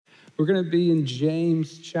We're going to be in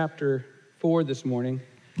James chapter 4 this morning,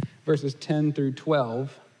 verses 10 through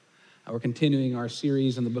 12. We're continuing our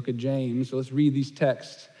series on the book of James. So let's read these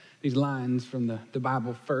texts, these lines from the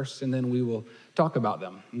Bible first, and then we will talk about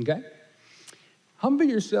them, okay? Humble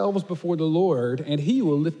yourselves before the Lord, and he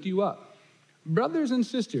will lift you up. Brothers and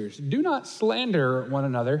sisters, do not slander one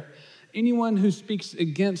another. Anyone who speaks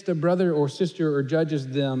against a brother or sister or judges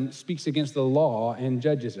them speaks against the law and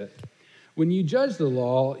judges it. When you judge the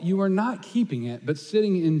law, you are not keeping it, but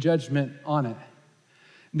sitting in judgment on it.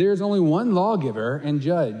 There is only one lawgiver and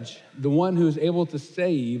judge, the one who is able to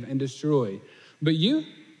save and destroy. But you,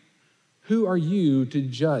 who are you to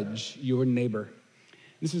judge your neighbor?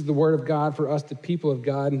 This is the word of God for us, the people of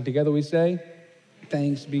God. And together we say,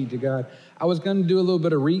 thanks be to God. I was going to do a little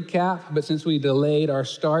bit of recap, but since we delayed our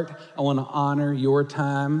start, I want to honor your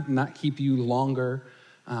time, not keep you longer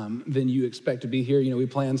than you expect to be here. You know, we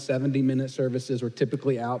plan 70-minute services. We're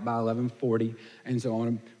typically out by 11:40. And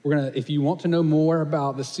so if you want to know more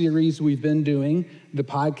about the series we've been doing, the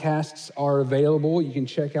podcasts are available. You can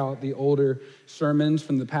check out the older sermons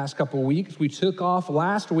from the past couple weeks. We took off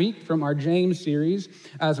last week from our James series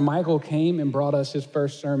as Michael came and brought us his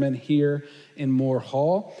first sermon here in Moore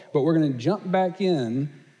Hall. But we're going to jump back in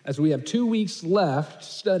as we have 2 weeks left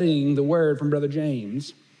studying the word from Brother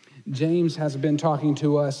James. James has been talking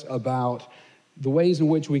to us about the ways in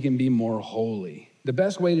which we can be more holy. The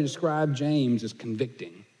best way to describe James is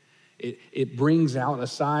convicting. It brings out a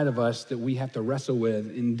side of us that we have to wrestle with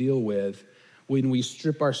and deal with. When we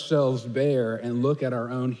strip ourselves bare and look at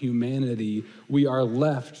our own humanity, we are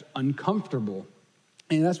left uncomfortable.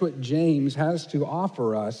 And that's what James has to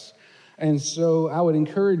offer us. And so I would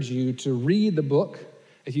encourage you to read the book.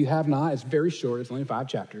 If you have not, it's very short. It's only 5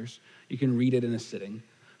 chapters. You can read it in a sitting.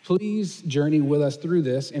 Please journey with us through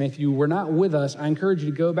this. And if you were not with us, I encourage you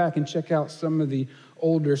to go back and check out some of the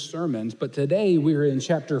older sermons. But today we're in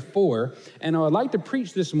chapter 4, and I would like to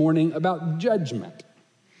preach this morning about judgment.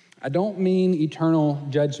 I don't mean eternal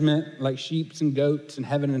judgment like sheep and goats and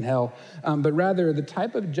heaven and hell, but rather the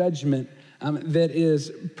type of judgment that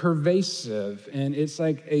is pervasive, and it's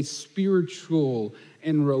like a spiritual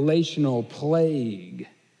and relational plague.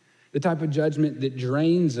 The type of judgment that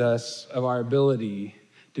drains us of our ability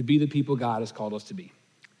to be the people God has called us to be.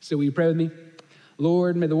 So will you pray with me?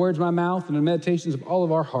 Lord, may the words of my mouth and the meditations of all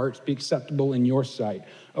of our hearts be acceptable in your sight.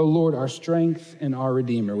 O Lord, our strength and our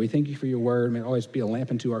Redeemer, we thank you for your word. May it always be a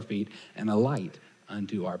lamp unto our feet and a light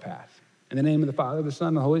unto our path. In the name of the Father, the Son,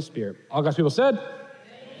 and the Holy Spirit. All God's people said,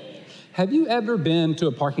 amen. Have you ever been to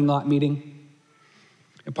a parking lot meeting?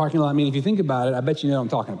 A parking lot meeting, if you think about it, I bet you know what I'm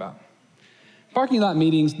talking about. Parking lot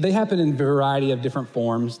meetings, they happen in a variety of different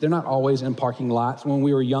forms. They're not always in parking lots. When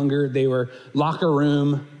we were younger, they were locker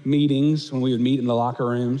room meetings, when we would meet in the locker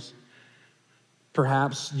rooms.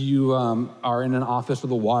 Perhaps you are in an office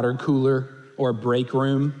with a water cooler or a break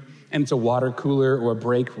room, and it's a water cooler or a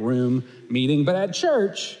break room meeting. But at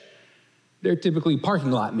church, they're typically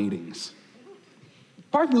parking lot meetings.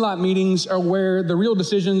 Parking lot meetings are where the real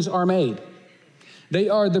decisions are made. They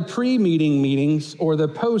are the pre-meeting meetings or the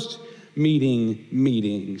post-meeting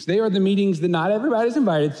meetings. They are the meetings that not everybody's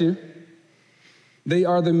invited to. They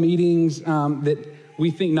are the meetings that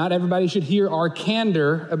we think not everybody should hear our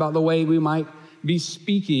candor about the way we might be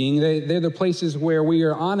speaking. They're the places where we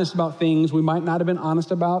are honest about things we might not have been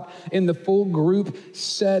honest about in the full group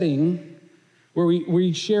setting, where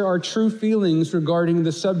we share our true feelings regarding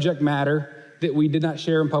the subject matter that we did not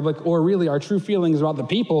share in public, or really our true feelings about the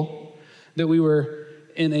people that we were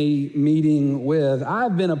in a meeting with.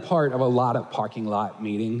 I've been a part of a lot of parking lot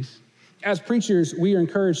meetings. As preachers, we are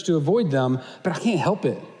encouraged to avoid them, but I can't help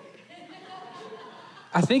it.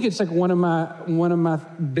 I think it's like one of my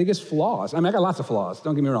biggest flaws. I mean, I got lots of flaws,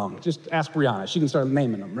 don't get me wrong. Just ask Brianna, she can start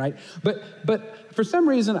naming them, right? But for some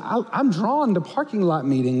reason, I'm drawn to parking lot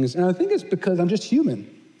meetings, and I think it's because I'm just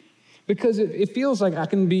human. Because it feels like I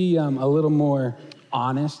can be a little more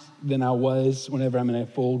honest than I was whenever I'm in a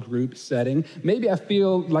full group setting. Maybe I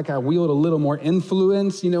feel like I wield a little more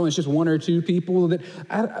influence, it's just one or two people. That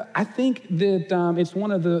I think that it's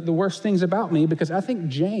one of the worst things about me, because I think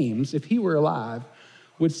James, if he were alive,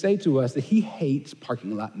 would say to us that he hates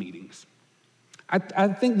parking lot meetings. I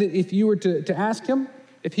think that if you were to ask him,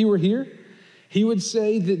 if he were here, he would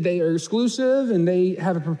say that they are exclusive and they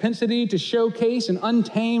have a propensity to showcase an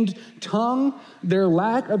untamed tongue, their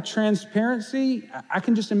lack of transparency. I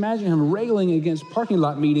can just imagine him railing against parking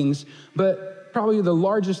lot meetings, but probably the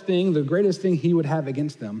largest thing, the greatest thing he would have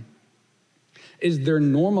against them is their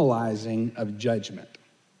normalizing of judgment.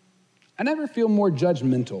 I never feel more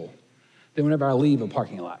judgmental than whenever I leave a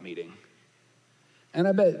parking lot meeting. And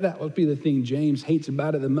I bet that would be the thing James hates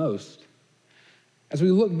about it the most. As we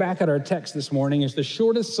look back at our text this morning, it's the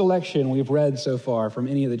shortest selection we've read so far from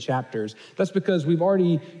any of the chapters. That's because we've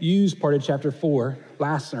already used part of chapter 4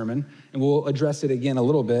 last sermon, and we'll address it again a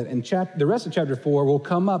little bit. And the rest of chapter 4 will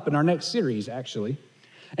come up in our next series, actually.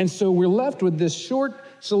 And so we're left with this short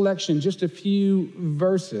selection, just a few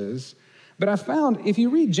verses. But I found if you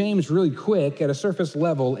read James really quick at a surface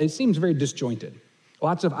level, it seems very disjointed.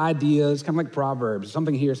 Lots of ideas, kind of like Proverbs,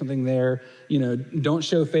 something here, something there. Don't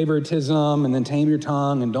show favoritism and then tame your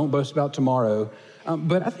tongue and don't boast about tomorrow.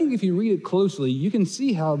 But I think if you read it closely, you can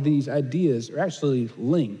see how these ideas are actually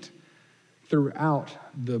linked throughout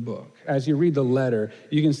the book. As you read the letter,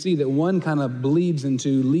 you can see that one kind of leads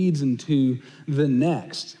into the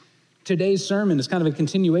next. Today's sermon is kind of a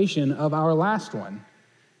continuation of our last one.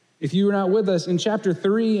 If you were not with us in chapter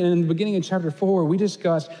 3 and in the beginning of chapter 4, we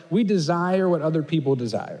discussed we desire what other people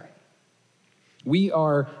desire. We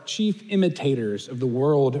are chief imitators of the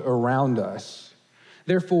world around us.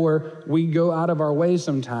 Therefore, we go out of our way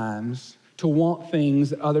sometimes to want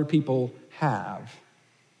things that other people have.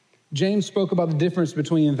 James spoke about the difference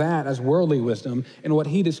between that as worldly wisdom and what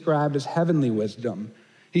he described as heavenly wisdom.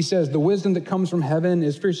 He says the wisdom that comes from heaven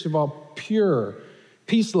is first of all pure,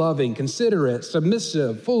 peace-loving, considerate,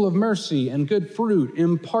 submissive, full of mercy and good fruit,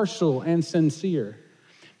 impartial and sincere.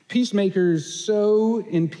 Peacemakers sow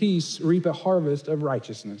in peace, reap a harvest of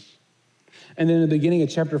righteousness. And then in the beginning of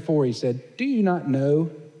chapter 4, he said, do you know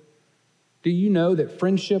that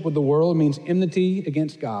friendship with the world means enmity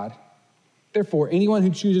against God? Therefore, anyone who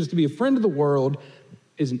chooses to be a friend of the world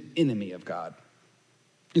is an enemy of God.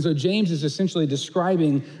 And so James is essentially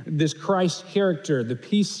describing this Christ character, the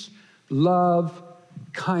peace, love,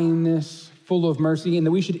 kindness, full of mercy, and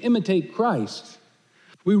that we should imitate Christ.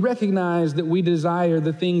 We recognize that we desire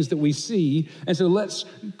the things that we see, and so let's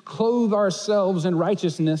clothe ourselves in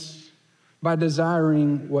righteousness by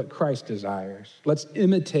desiring what Christ desires. Let's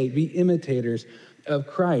be imitators of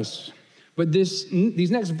Christ. But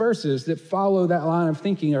these next verses that follow that line of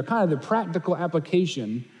thinking are kind of the practical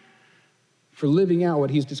application for living out what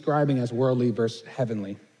he's describing as worldly versus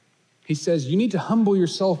heavenly. He says, you need to humble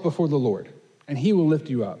yourself before the Lord, and he will lift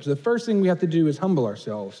you up. So the first thing we have to do is humble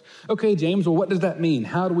ourselves. Okay, James, well, what does that mean?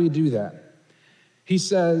 How do we do that? He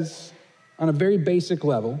says, on a very basic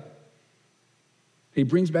level, he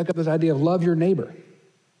brings back up this idea of love your neighbor.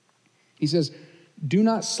 He says, do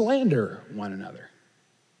not slander one another.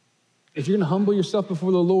 If you're going to humble yourself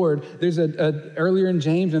before the Lord, there's earlier in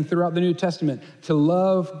James and throughout the New Testament, to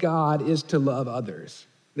love God is to love others.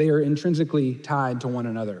 They are intrinsically tied to one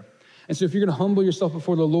another. And so if you're going to humble yourself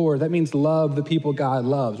before the Lord, that means love the people God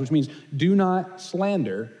loves, which means do not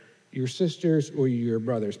slander your sisters or your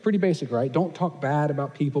brothers. Pretty basic, right? Don't talk bad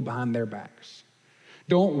about people behind their backs.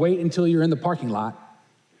 Don't wait until you're in the parking lot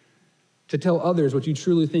to tell others what you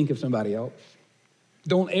truly think of somebody else.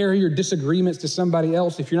 Don't air your disagreements to somebody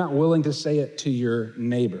else if you're not willing to say it to your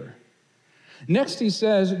neighbor. Next, he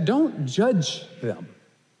says, don't judge them.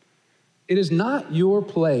 It is not your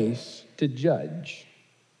place to judge.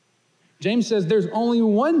 James says there's only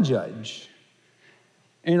one judge.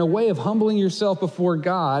 And a way of humbling yourself before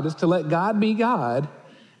God is to let God be God,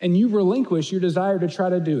 and you relinquish your desire to try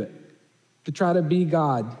to do it, to try to be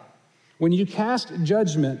God. When you cast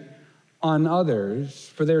judgment on others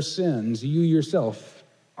for their sins, you yourself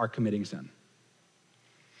are committing sin.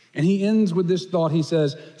 And he ends with this thought. He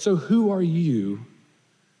says, so who are you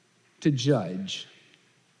to judge?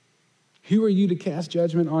 Who are you to cast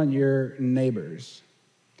judgment on your neighbors?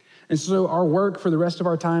 And so our work for the rest of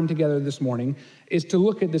our time together this morning is to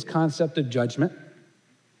look at this concept of judgment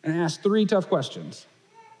and ask 3 tough questions.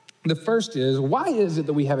 The first is, why is it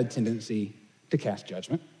that we have a tendency to cast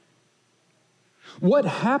judgment? What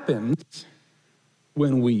happens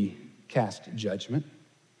when we cast judgment?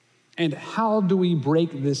 And how do we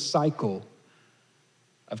break this cycle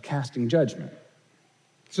of casting judgment?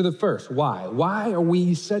 So the first, why? Why are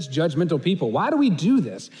we such judgmental people? Why do we do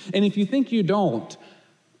this? And if you think you don't,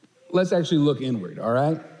 let's actually look inward, all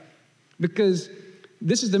right? Because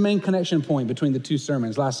this is the main connection point between the 2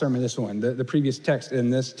 sermons, last sermon, this one, the previous text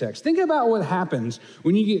and this text. Think about what happens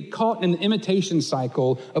when you get caught in the imitation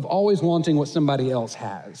cycle of always wanting what somebody else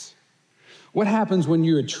has. What happens when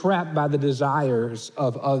you're trapped by the desires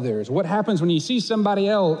of others? What happens when you see somebody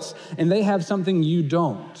else and they have something you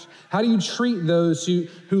don't? How do you treat those who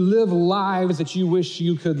live lives that you wish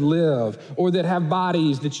you could live, or that have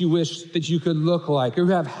bodies that you wish that you could look like, or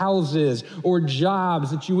who have houses or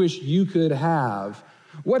jobs that you wish you could have?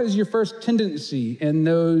 What is your first tendency in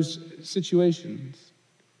those situations?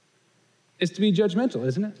 It's to be judgmental,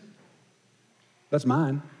 isn't it? That's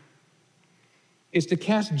mine. is to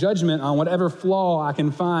cast judgment on whatever flaw I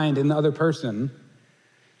can find in the other person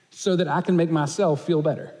so that I can make myself feel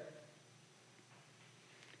better.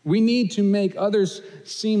 We need to make others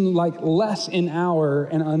seem like less in our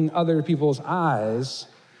and on other people's eyes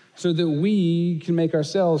so that we can make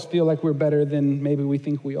ourselves feel like we're better than maybe we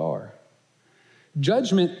think we are.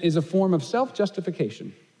 Judgment is a form of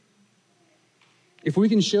self-justification. If we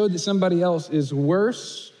can show that somebody else is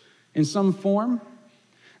worse in some form,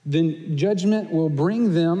 then judgment will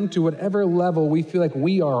bring them to whatever level we feel like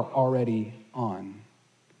we are already on.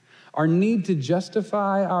 Our need to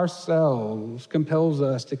justify ourselves compels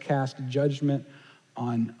us to cast judgment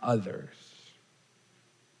on others.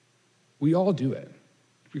 We all do it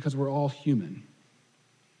because we're all human.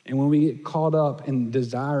 And when we get caught up in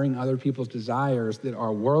desiring other people's desires that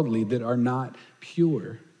are worldly, that are not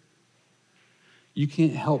pure, you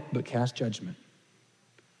can't help but cast judgment,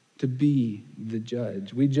 to be the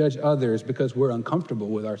judge. We judge others because we're uncomfortable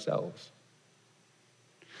with ourselves.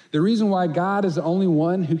 The reason why God is the only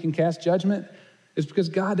one who can cast judgment is because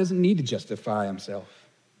God doesn't need to justify himself.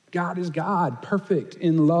 God is God, perfect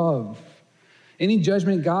in love. Any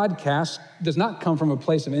judgment God casts does not come from a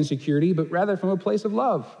place of insecurity, but rather from a place of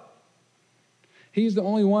love. He's the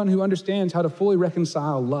only one who understands how to fully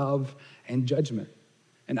reconcile love and judgment.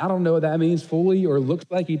 And I don't know what that means fully or looks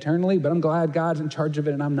like eternally, but I'm glad God's in charge of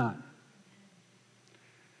it and I'm not.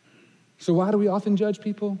 So why do we often judge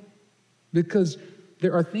people? Because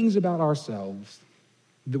there are things about ourselves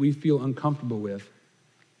that we feel uncomfortable with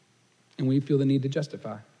and we feel the need to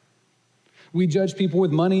justify. We judge people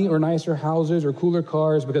with money or nicer houses or cooler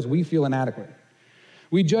cars because we feel inadequate.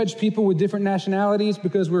 We judge people with different nationalities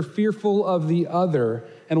because we're fearful of the other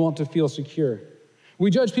and want to feel secure. We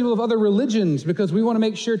judge people of other religions because we want to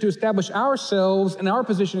make sure to establish ourselves and our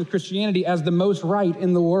position in Christianity as the most right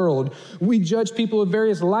in the world. We judge people of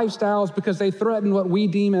various lifestyles because they threaten what we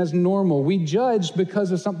deem as normal. We judge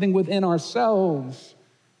because of something within ourselves.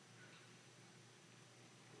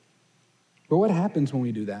 But what happens when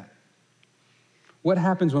we do that? What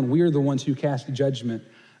happens when we're the ones who cast judgment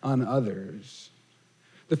on others?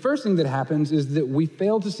 The first thing that happens is that we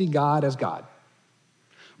fail to see God as God.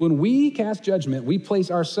 When we cast judgment, we place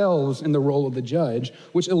ourselves in the role of the judge,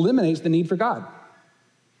 which eliminates the need for God.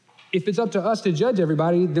 If it's up to us to judge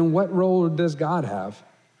everybody, then what role does God have?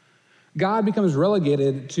 God becomes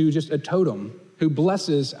relegated to just a totem who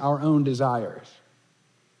blesses our own desires.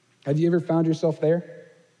 Have you ever found yourself there?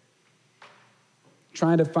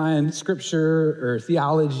 Trying to find scripture or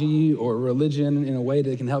theology or religion in a way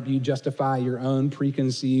that can help you justify your own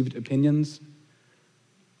preconceived opinions?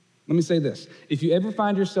 Let me say this. If you ever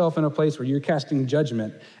find yourself in a place where you're casting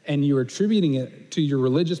judgment and you're attributing it to your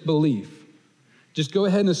religious belief, just go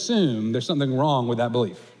ahead and assume there's something wrong with that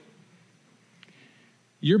belief.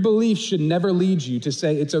 Your belief should never lead you to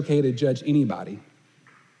say it's okay to judge anybody.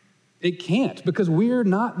 It can't, because we're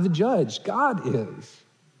not the judge. God is.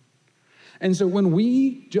 And so when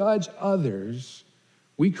we judge others,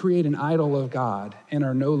 we create an idol of God and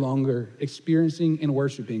are no longer experiencing and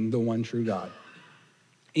worshiping the one true God.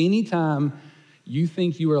 Anytime you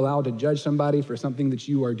think you are allowed to judge somebody for something that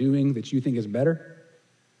you are doing that you think is better,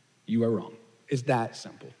 you are wrong. It's that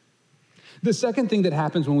simple. The second thing that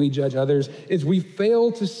happens when we judge others is we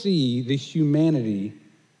fail to see the humanity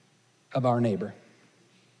of our neighbor.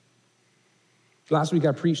 Last week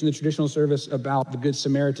I preached in the traditional service about the Good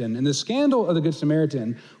Samaritan, and the scandal of the Good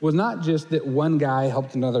Samaritan was not just that one guy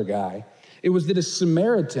helped another guy. It was that a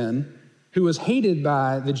Samaritan who was hated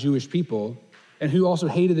by the Jewish people and who also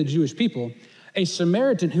hated the Jewish people, a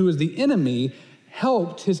Samaritan who was the enemy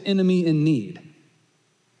helped his enemy in need.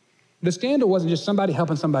 The scandal wasn't just somebody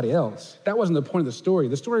helping somebody else. That wasn't the point of the story.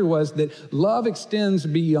 The story was that love extends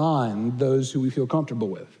beyond those who we feel comfortable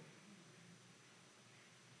with.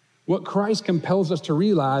 What Christ compels us to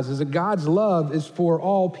realize is that God's love is for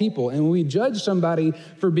all people. And when we judge somebody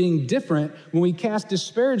for being different, when we cast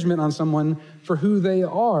disparagement on someone for who they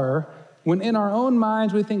are, when in our own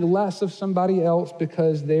minds we think less of somebody else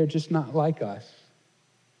because they're just not like us,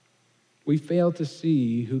 we fail to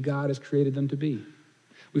see who God has created them to be.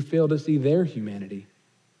 We fail to see their humanity,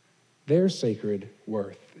 their sacred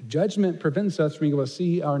worth. Judgment prevents us from being able to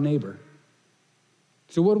see our neighbor.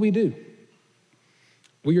 So what do?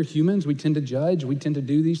 We are humans. We tend to judge. We tend to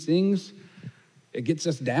do these things. It gets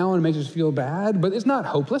us down and makes us feel bad, but it's not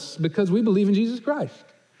hopeless because we believe in Jesus Christ.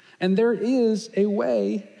 And there is a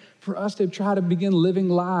way for us to try to begin living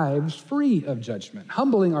lives free of judgment,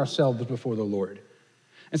 humbling ourselves before the Lord.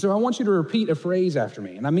 And so I want you to repeat a phrase after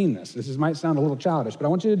me. And I mean this. This might sound a little childish, but I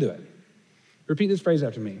want you to do it. Repeat this phrase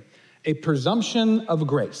after me. A presumption of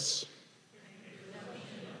grace.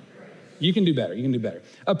 You can do better. You can do better.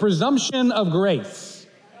 A presumption of grace.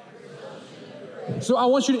 So I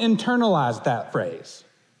want you to internalize that phrase.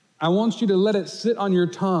 I want you to let it sit on your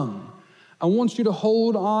tongue. I want you to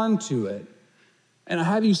hold on to it. And I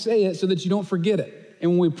have you say it so that you don't forget it.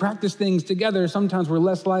 And when we practice things together, sometimes we're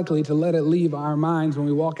less likely to let it leave our minds when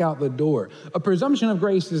we walk out the door. A presumption of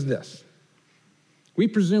grace is this. We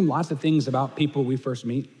presume lots of things about people we first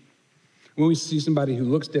meet. When we see somebody who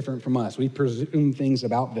looks different from us, we presume things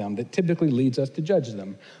about them that typically leads us to judge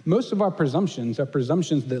them. Most of our presumptions are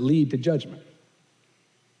presumptions that lead to judgment.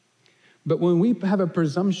 But when we have a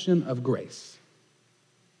presumption of grace,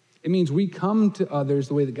 it means we come to others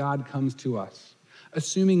the way that God comes to us,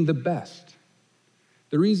 assuming the best.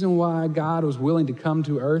 The reason why God was willing to come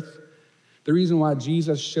to earth, the reason why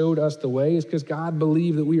Jesus showed us the way is because God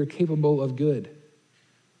believed that we are capable of good.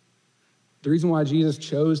 The reason why Jesus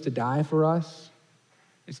chose to die for us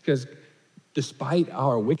is because despite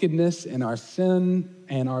our wickedness and our sin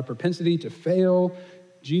and our propensity to fail,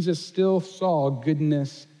 Jesus still saw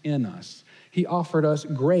goodness in us. He offered us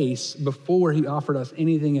grace before he offered us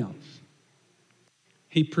anything else.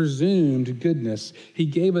 He presumed goodness. He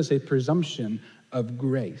gave us a presumption of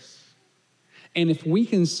grace. And if we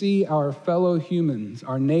can see our fellow humans,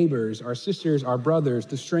 our neighbors, our sisters, our brothers,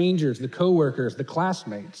 the strangers, the coworkers, the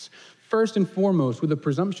classmates, first and foremost with a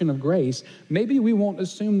presumption of grace, maybe we won't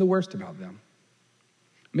assume the worst about them.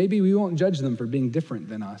 Maybe we won't judge them for being different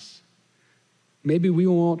than us. Maybe we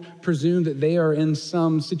won't presume that they are in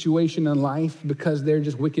some situation in life because they're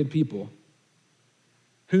just wicked people.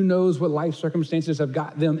 Who knows what life circumstances have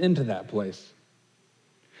got them into that place?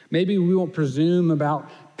 Maybe we won't presume about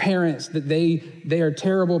parents that they are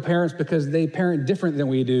terrible parents because they parent different than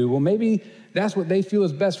we do. Well, maybe that's what they feel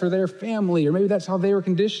is best for their family, or maybe that's how they were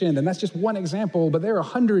conditioned, and that's just one example, but there are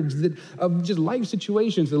hundreds of just life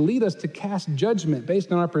situations that lead us to cast judgment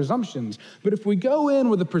based on our presumptions. But if we go in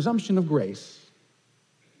with a presumption of grace,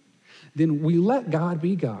 then we let God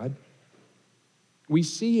be God. We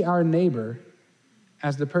see our neighbor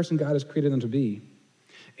as the person God has created them to be,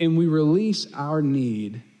 and we release our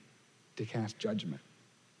need to cast judgment.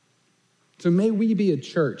 So may we be a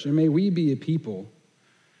church, and may we be a people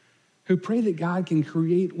who pray that God can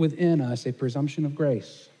create within us a presumption of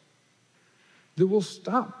grace, that we'll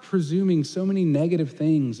stop presuming so many negative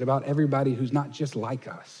things about everybody who's not just like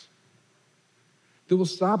us, that we'll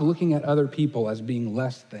stop looking at other people as being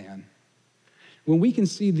less than. When we can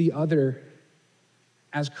see the other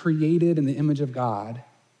as created in the image of God,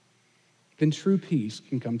 then true peace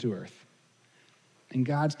can come to earth, and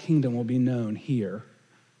God's kingdom will be known here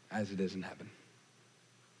as it is in heaven.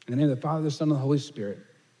 In the name of the Father, the Son, and the Holy Spirit,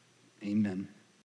 amen.